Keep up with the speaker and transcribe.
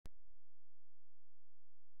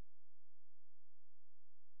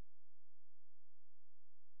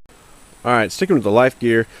All right, sticking with the life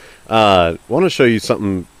gear, want to show you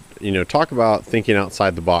something. Talk about thinking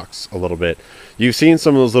outside the box a little bit. You've seen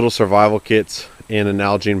some of those little survival kits in an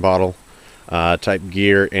Nalgene bottle type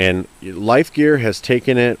gear, and Life Gear has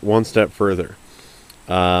taken it one step further.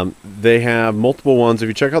 They have multiple ones. If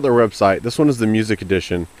you check out their website, this one is the music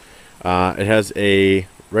edition. It has a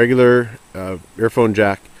regular earphone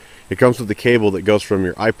jack. It comes with the cable that goes from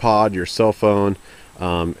your iPod, your cell phone,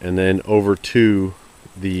 and then over to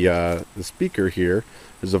the speaker here.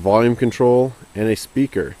 There's a volume control and a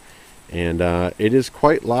speaker, and it is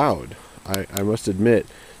quite loud. I must admit.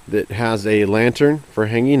 That has a lantern for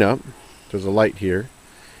hanging up. There's a light here.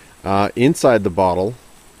 Inside the bottle,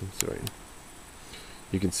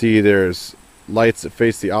 you can see there's lights that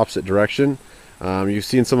face the opposite direction. You've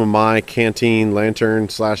seen some of my canteen lantern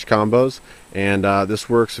slash combos, and this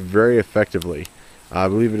works very effectively. I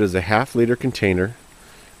believe it is a half-liter container.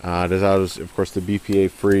 It is out, of course, the BPA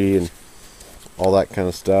free and all that kind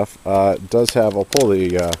of stuff. It does have, I'll pull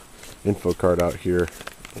the info card out here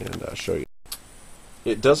and show you.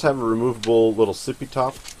 It does have a removable little sippy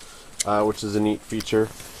top, which is a neat feature.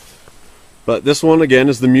 But this one, again,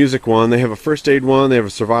 is the music one. They have a first aid one, they have a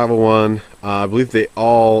survival one. I believe they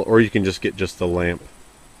all, or you can just get just the lamp,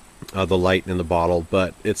 the light in the bottle.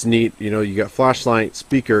 But it's neat, you got flashlight,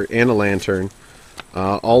 speaker, and a lantern,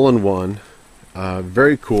 all in one.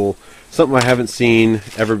 Very cool. Something I haven't seen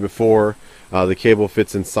ever before. The cable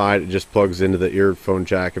fits inside. It just plugs into the earphone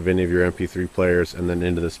jack of any of your MP3 players, and then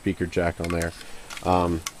into the speaker jack on there.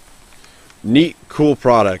 Neat, cool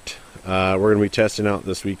product. We're going to be testing out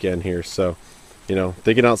this weekend here. So,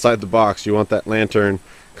 thinking outside the box, you want that lantern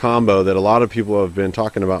combo that a lot of people have been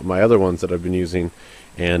talking about, my other ones that I've been using.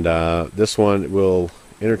 And this one will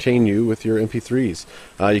entertain you with your MP3s.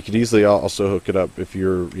 You could easily also hook it up if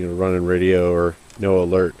you're running radio or no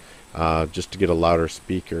alert, just to get a louder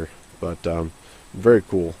speaker. But very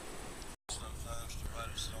cool.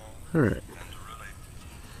 All right.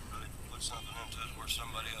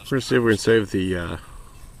 We're going to see if we can save the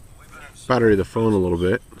battery of the phone a little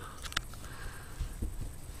bit.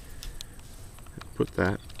 Put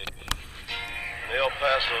that. El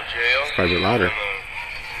Paso jail. It's probably louder.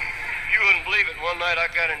 You wouldn't believe it. One night I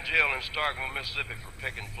got in jail in Starkville, Mississippi for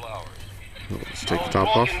picking flowers. Let's take the top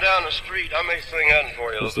off. Walking down the street. I may sing that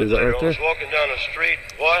for you a Let's little leave bit that later. right I was there. walking down the street.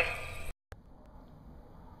 What?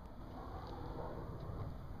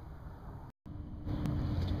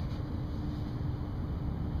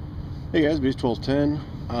 Hey guys, Beast1210.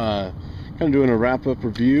 Kind of doing a wrap-up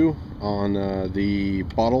review on the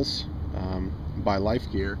bottles by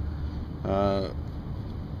Life Gear.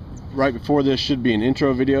 Right before this should be an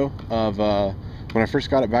intro video of when I first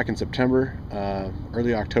got it back in September,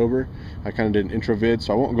 early October. I kind of did an intro vid,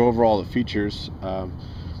 so I won't go over all the features, but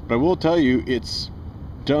I will tell you it's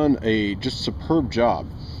done a just superb job.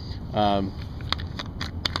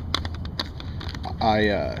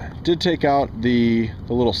 I did take out the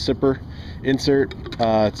little sipper insert.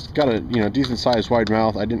 It's got a decent sized wide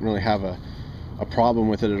mouth. I didn't really have a problem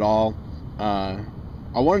with it at all. I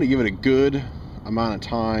wanted to give it a good amount of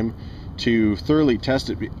time to thoroughly test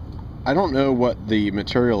it. I don't know what the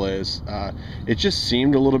material is. It just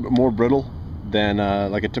seemed a little bit more brittle than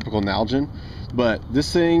like a typical Nalgene, but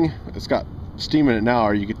this thing, it's got steam in it now,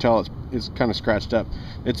 or you could tell it's kind of scratched up.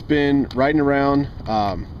 It's been riding around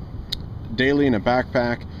daily in a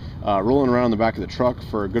backpack, rolling around in the back of the truck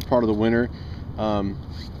for a good part of the winter.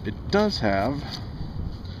 It does have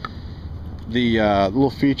the little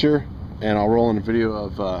feature, and I'll roll in a video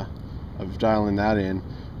of dialing that in,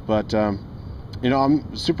 but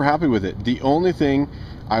I'm super happy with it. The only thing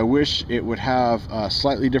I wish it would have a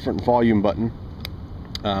slightly different volume button.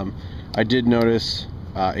 I did notice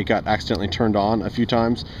it got accidentally turned on a few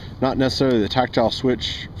times. Not necessarily the tactile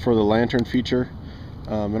switch for the lantern feature.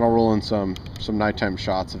 And I'll roll in some nighttime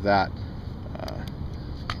shots of that.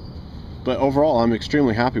 But overall, I'm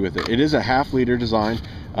extremely happy with it. It is a half-liter design,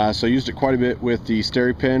 so I used it quite a bit with the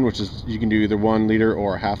SteriPen, which is, you can do either 1 liter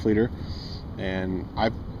or a half-liter, and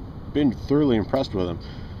I've been thoroughly impressed with them.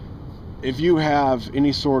 If you have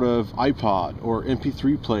any sort of iPod or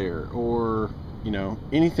MP3 player or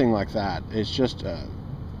anything like that, it's just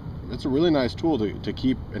it's a really nice tool to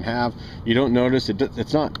keep and have. You don't notice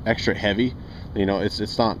it's not extra heavy.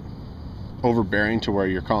 It's not overbearing to where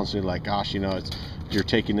you're constantly like, gosh, you're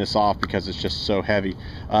taking this off because it's just so heavy.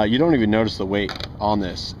 You don't even notice the weight on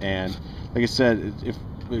this. And like I said, if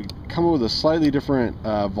we come up with a slightly different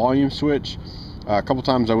volume switch, a couple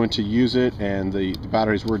times I went to use it and the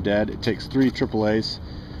batteries were dead. It takes 3 AAAs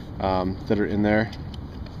that are in there.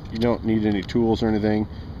 You don't need any tools or anything.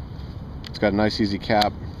 It's got a nice easy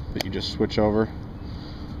cap that you just switch over.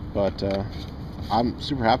 but I'm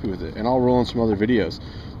super happy with it, and I'll roll in some other videos.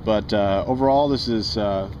 But overall, this is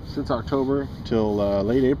since October till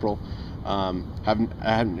late April. I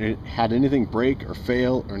haven't had anything break or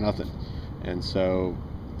fail or nothing. And so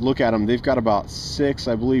look at them. They've got about 6,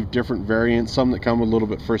 I believe, different variants. Some that come with a little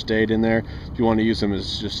bit first aid in there if you want to use them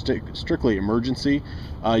as just strictly emergency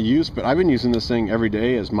use. But I've been using this thing every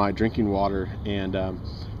day as my drinking water. And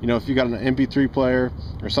you know, if you got an MP3 player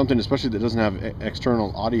or something, especially that doesn't have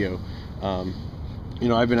external audio, you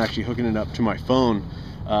know, I've been actually hooking it up to my phone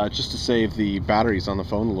just to save the batteries on the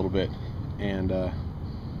phone a little bit. And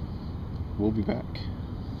we'll be back.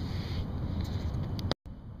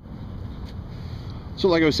 So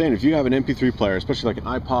like I was saying, if you have an MP3 player, especially like an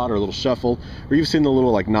iPod or a little shuffle, or you've seen the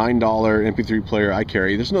little like $9 MP3 player I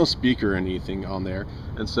carry, there's no speaker or anything on there,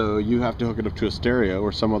 and so you have to hook it up to a stereo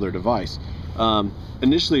or some other device.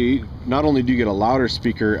 Initially, not only do you get a louder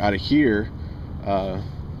speaker out of here,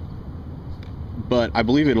 but I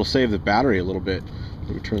believe it'll save the battery a little bit.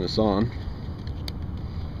 Let me turn this on.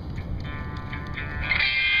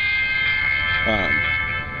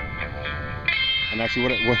 And actually,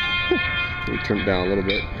 what let me turn it down a little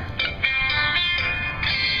bit.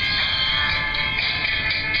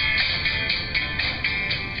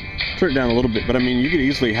 Turn it down a little bit, but I mean, you could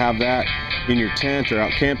easily have that in your tent or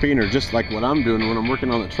out camping, or just like what I'm doing when I'm working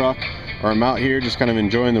on the truck, or I'm out here just kind of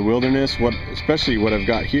enjoying the wilderness. Especially what I've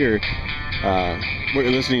got here, what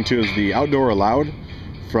you're listening to is the Outdoor Allowed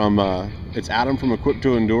from it's Adam from Equipped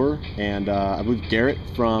to Endure, and I believe Garrett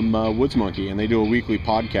from Woods Monkey, and they do a weekly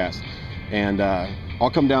podcast. And I'll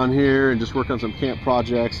come down here and just work on some camp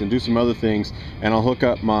projects and do some other things, and I'll hook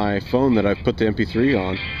up my phone that I've put the MP3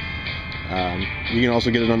 on. You can also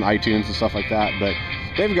get it on iTunes and stuff like that, but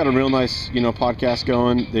they've got a real nice, you know, podcast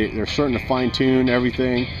going. They're starting to fine-tune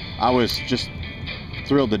everything. I was just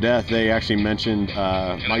thrilled to death. They actually mentioned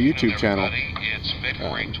my YouTube channel.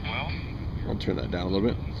 I'll turn that down a little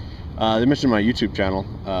bit. They mentioned my YouTube channel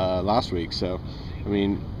last week, so I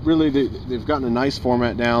mean, really, they've gotten a nice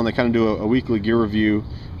format down. They kind of do a weekly gear review.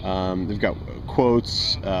 They've got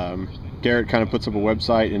quotes. Garrett kind of puts up a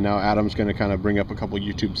website, and now Adam's going to kind of bring up a couple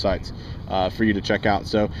YouTube sites for you to check out.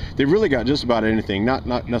 So they've really got just about anything, not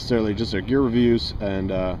necessarily just their gear reviews, and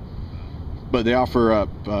but they offer up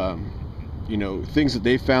you know, things that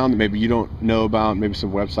they found that maybe you don't know about, maybe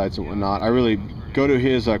some websites and whatnot. I really go to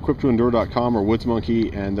his equippedtoendure.com or Woods Monkey,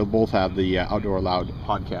 and they'll both have the Outdoor Allowed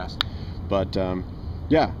podcast. But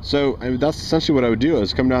yeah, so I mean, that's essentially what I would do,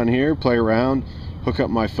 is come down here, play around, hook up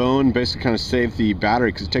my phone, basically kind of save the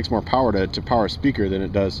battery, because it takes more power to power a speaker than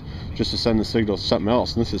it does just to send the signal to something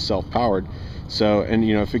else, and this is self-powered. So, and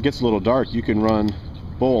you know, if it gets a little dark, you can run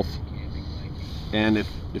both. And if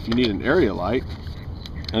you need an area light,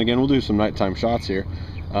 and again, we'll do some nighttime shots here,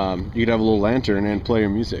 you could have a little lantern and play your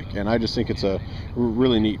music. And I just think it's a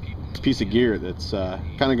really neat piece of gear that's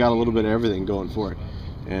kind of got a little bit of everything going for it.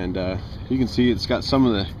 And you can see it's got some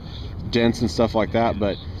of the dents and stuff like that,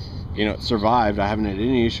 but you know, it survived. I haven't had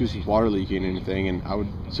any issues with water leaking or anything, and I would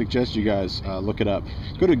suggest you guys look it up.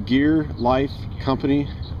 Go to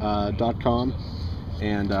gearlifecompany.com,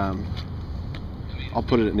 and I'll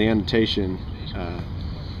put it in the annotation.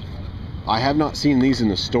 I have not seen these in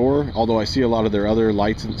the store, although I see a lot of their other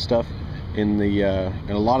lights and stuff in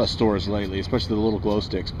a lot of stores lately, especially the little glow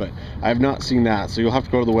sticks, but I have not seen that, so you'll have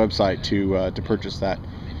to go to the website to purchase that.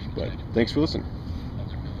 But thanks for listening.